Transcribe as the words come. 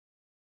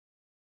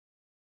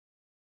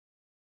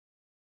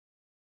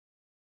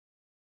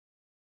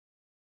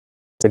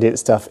Brilliant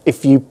stuff.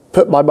 If you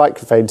put my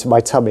microphone to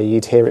my tummy,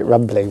 you'd hear it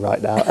rumbling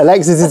right now.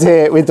 Alexis is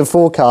here with the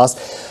forecast.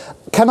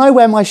 Can I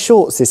wear my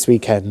shorts this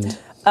weekend?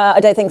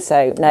 I don't think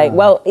so, no.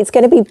 Well, it's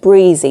going to be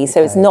breezy,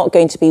 so it's not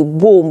going to be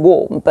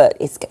warm, but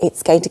it's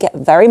going to get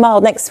very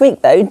mild next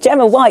week, though.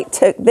 Gemma White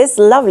took this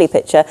lovely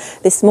picture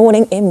this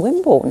morning in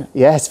Wimborne.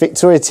 Yes,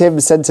 Victoria Tim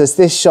sent us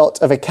this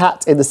shot of a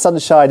cat in the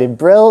sunshine in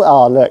Brill.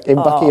 Oh, look, in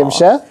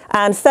Buckinghamshire.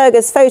 And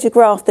Fergus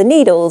photographed the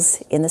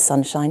needles in the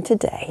sunshine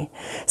today.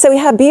 So we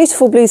had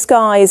beautiful blue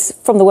skies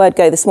from the word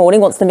go this morning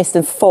once the mist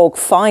and fog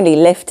finally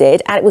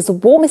lifted. And it was the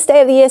warmest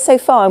day of the year so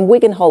far in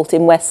Wiganholt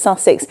in West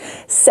Sussex,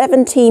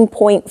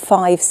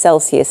 17.5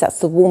 Celsius. That's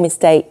the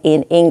warmest day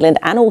in England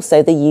and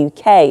also the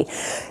UK.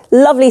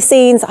 Lovely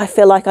scenes. I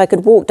feel like I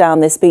could walk down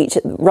this beach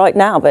right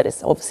now, but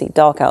it's obviously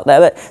dark out there.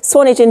 But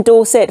Swanage in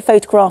Dorset,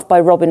 photographed by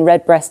Robin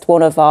Redbreast,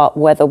 one of our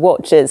weather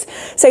watchers.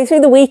 So through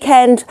the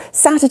weekend,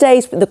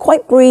 Saturdays, they're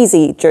quite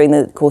breezy during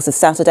the course of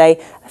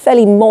Saturday. A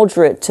fairly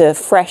moderate to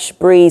fresh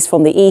breeze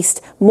from the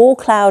east. More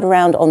cloud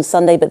around on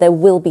Sunday, but there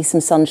will be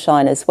some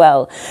sunshine as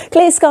well.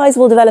 Clear skies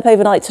will develop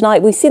overnight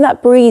tonight. We've seen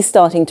that breeze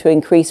starting to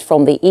increase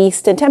from the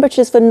east, and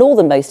temperatures for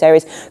northernmost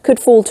areas could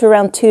fall to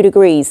around 2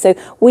 degrees. So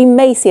we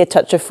may see a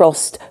touch of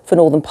frost for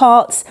northern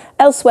parts.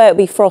 Elsewhere it'll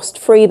be frost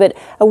free, but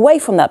away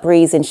from that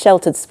breeze in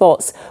sheltered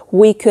spots,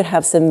 we could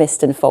have some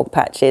mist and fog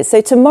patches.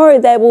 So tomorrow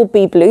there will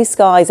be blue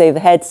skies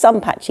overhead, some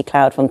patchy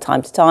cloud from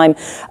time to time,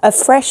 a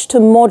fresh to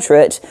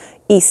moderate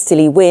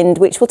easterly wind,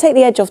 which will take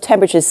the edge off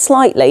temperatures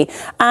slightly,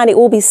 and it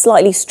will be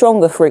slightly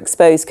stronger for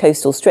exposed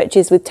coastal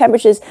stretches, with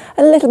temperatures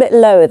a little bit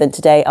lower than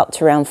today, up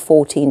to around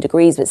 14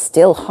 degrees, but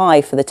still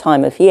high for the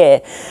time of year.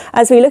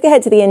 As we look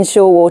ahead to the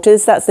inshore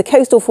waters, that's the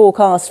coastal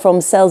forecast from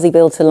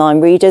Selseyville to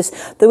Lyme Regis.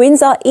 The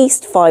winds are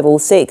east 5 or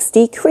 6,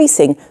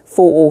 decreasing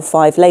 4 or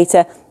 5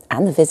 later,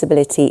 and the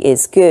visibility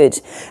is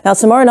good. Now,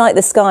 tomorrow night,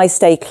 the skies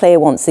stay clear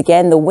once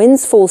again. The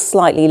winds fall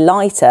slightly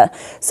lighter,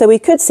 so we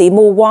could see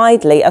more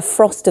widely a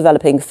frost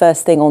developing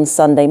first thing on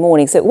Sunday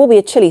morning. So it will be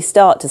a chilly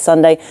start to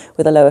Sunday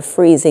with a low of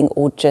freezing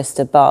or just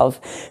above.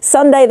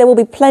 Sunday, there will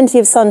be plenty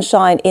of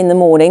sunshine in the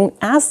morning.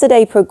 As the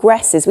day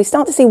progresses, we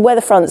start to see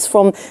weather fronts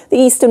from the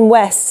east and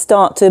west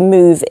start to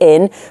move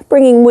in,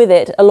 bringing with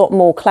it a lot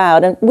more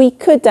cloud. And we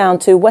could, down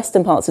to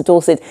western parts of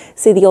Dorset,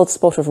 see the odd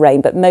spot of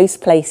rain, but most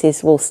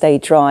places will stay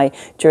dry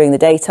during the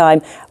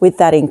daytime with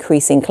that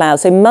increasing cloud.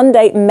 So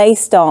Monday may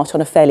start on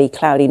a fairly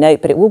cloudy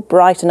note, but it will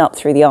brighten up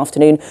through the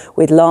afternoon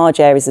with large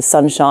areas of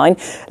sunshine.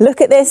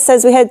 Look at this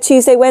as we head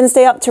Tuesday,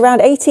 Wednesday up to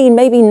around 18,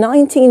 maybe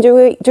 19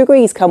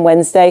 degrees come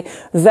Wednesday.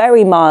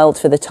 Very mild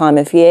for the time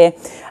of year.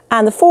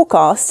 And the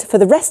forecast for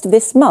the rest of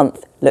this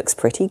month looks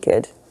pretty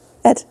good.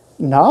 Ed?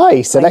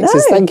 Nice.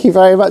 Alexis, thank you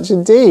very much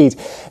indeed.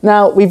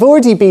 Now, we've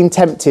already been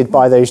tempted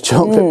by those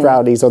chocolate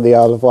brownies on the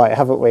Isle of Wight,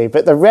 haven't we?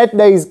 But the Red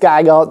Nose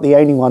Gang aren't the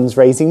only ones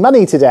raising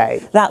money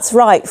today. That's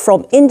right.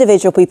 From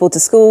individual people to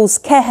schools,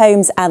 care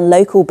homes and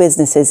local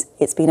businesses.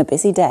 It's been a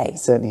busy day. It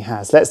certainly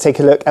has. Let's take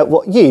a look at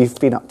what you've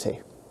been up to.